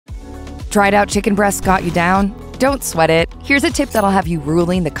Dried out chicken breasts got you down? Don't sweat it. Here's a tip that'll have you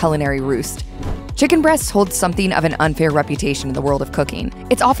ruling the culinary roost. Chicken breasts hold something of an unfair reputation in the world of cooking.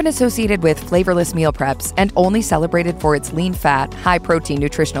 It's often associated with flavorless meal preps and only celebrated for its lean fat, high protein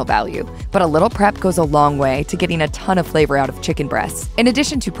nutritional value. But a little prep goes a long way to getting a ton of flavor out of chicken breasts. In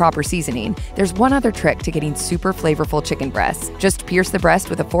addition to proper seasoning, there's one other trick to getting super flavorful chicken breasts. Just pierce the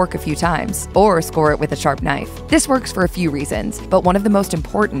breast with a fork a few times, or score it with a sharp knife. This works for a few reasons, but one of the most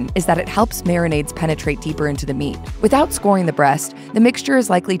important is that it helps marinades penetrate deeper into the meat. Without scoring the breast, the mixture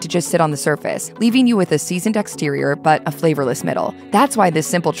is likely to just sit on the surface, leaving you with a seasoned exterior but a flavorless middle. That's why this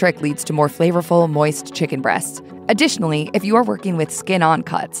simple trick leads to more flavorful, moist chicken breasts. Additionally, if you are working with skin-on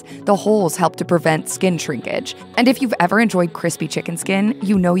cuts, the holes help to prevent skin shrinkage. And if you've ever enjoyed crispy chicken skin,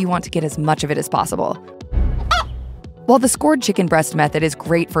 you know you want to get as much of it as possible. While the scored chicken breast method is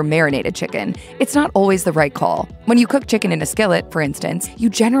great for marinated chicken, it's not always the right call. When you cook chicken in a skillet, for instance, you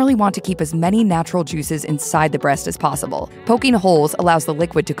generally want to keep as many natural juices inside the breast as possible. Poking holes allows the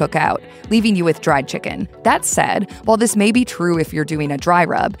liquid to cook out, leaving you with dried chicken. That said, while this may be true if you're doing a dry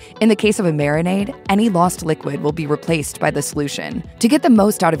rub, in the case of a marinade, any lost liquid will be replaced by the solution. To get the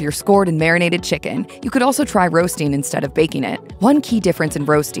most out of your scored and marinated chicken, you could also try roasting instead of baking it. One key difference in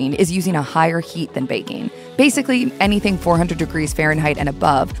roasting is using a higher heat than baking. Basically, anything 400 degrees Fahrenheit and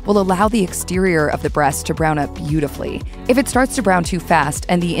above will allow the exterior of the breast to brown up beautifully. If it starts to brown too fast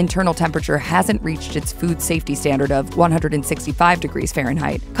and the internal temperature hasn't reached its food safety standard of 165 degrees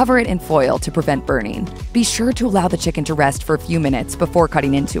Fahrenheit, cover it in foil to prevent burning. Be sure to allow the chicken to rest for a few minutes before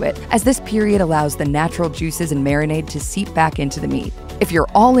cutting into it, as this period allows the natural juices and marinade to seep back into the meat. If you're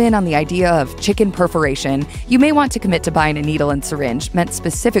all in on the idea of chicken perforation, you may want to commit to buying a needle and syringe meant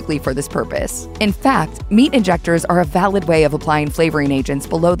specifically for this purpose. In fact, meat injectors are a valid way of applying flavoring agents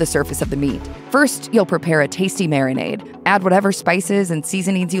below the surface of the meat. First, you'll prepare a tasty marinade. Add whatever spices and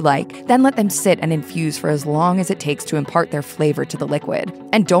seasonings you like, then let them sit and infuse for as long as it takes to impart their flavor to the liquid.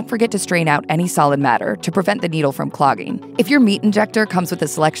 And don't forget to strain out any solid matter to prevent the needle from clogging. If your meat injector comes with a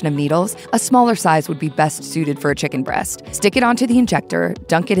selection of needles, a smaller size would be best suited for a chicken breast. Stick it onto the injector,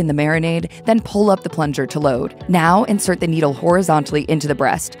 dunk it in the marinade, then pull up the plunger to load. Now insert the needle horizontally into the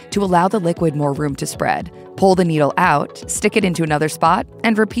breast to allow the liquid more room to spread. Pull the needle out, stick it into another spot,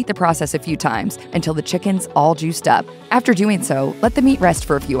 and repeat the process a few times until the chicken's all juiced up. After doing so, let the meat rest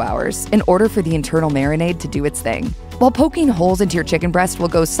for a few hours in order for the internal marinade to do its thing. While poking holes into your chicken breast will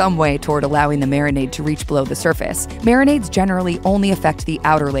go some way toward allowing the marinade to reach below the surface, marinades generally only affect the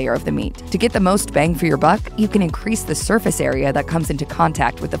outer layer of the meat. To get the most bang for your buck, you can increase the surface area that comes into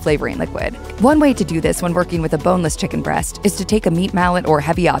contact with the flavoring liquid. One way to do this when working with a boneless chicken breast is to take a meat mallet or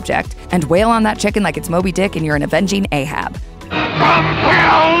heavy object and wail on that chicken like it's Moby Dick and you're an avenging Ahab. From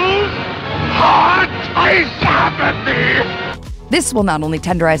hell's hot ice apathy! This will not only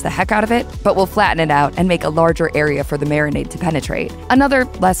tenderize the heck out of it, but will flatten it out and make a larger area for the marinade to penetrate. Another,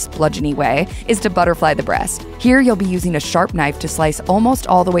 less bludgeony way is to butterfly the breast. Here you'll be using a sharp knife to slice almost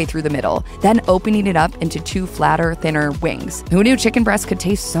all the way through the middle, then opening it up into two flatter, thinner wings. Who knew chicken breast could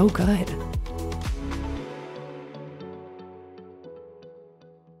taste so good?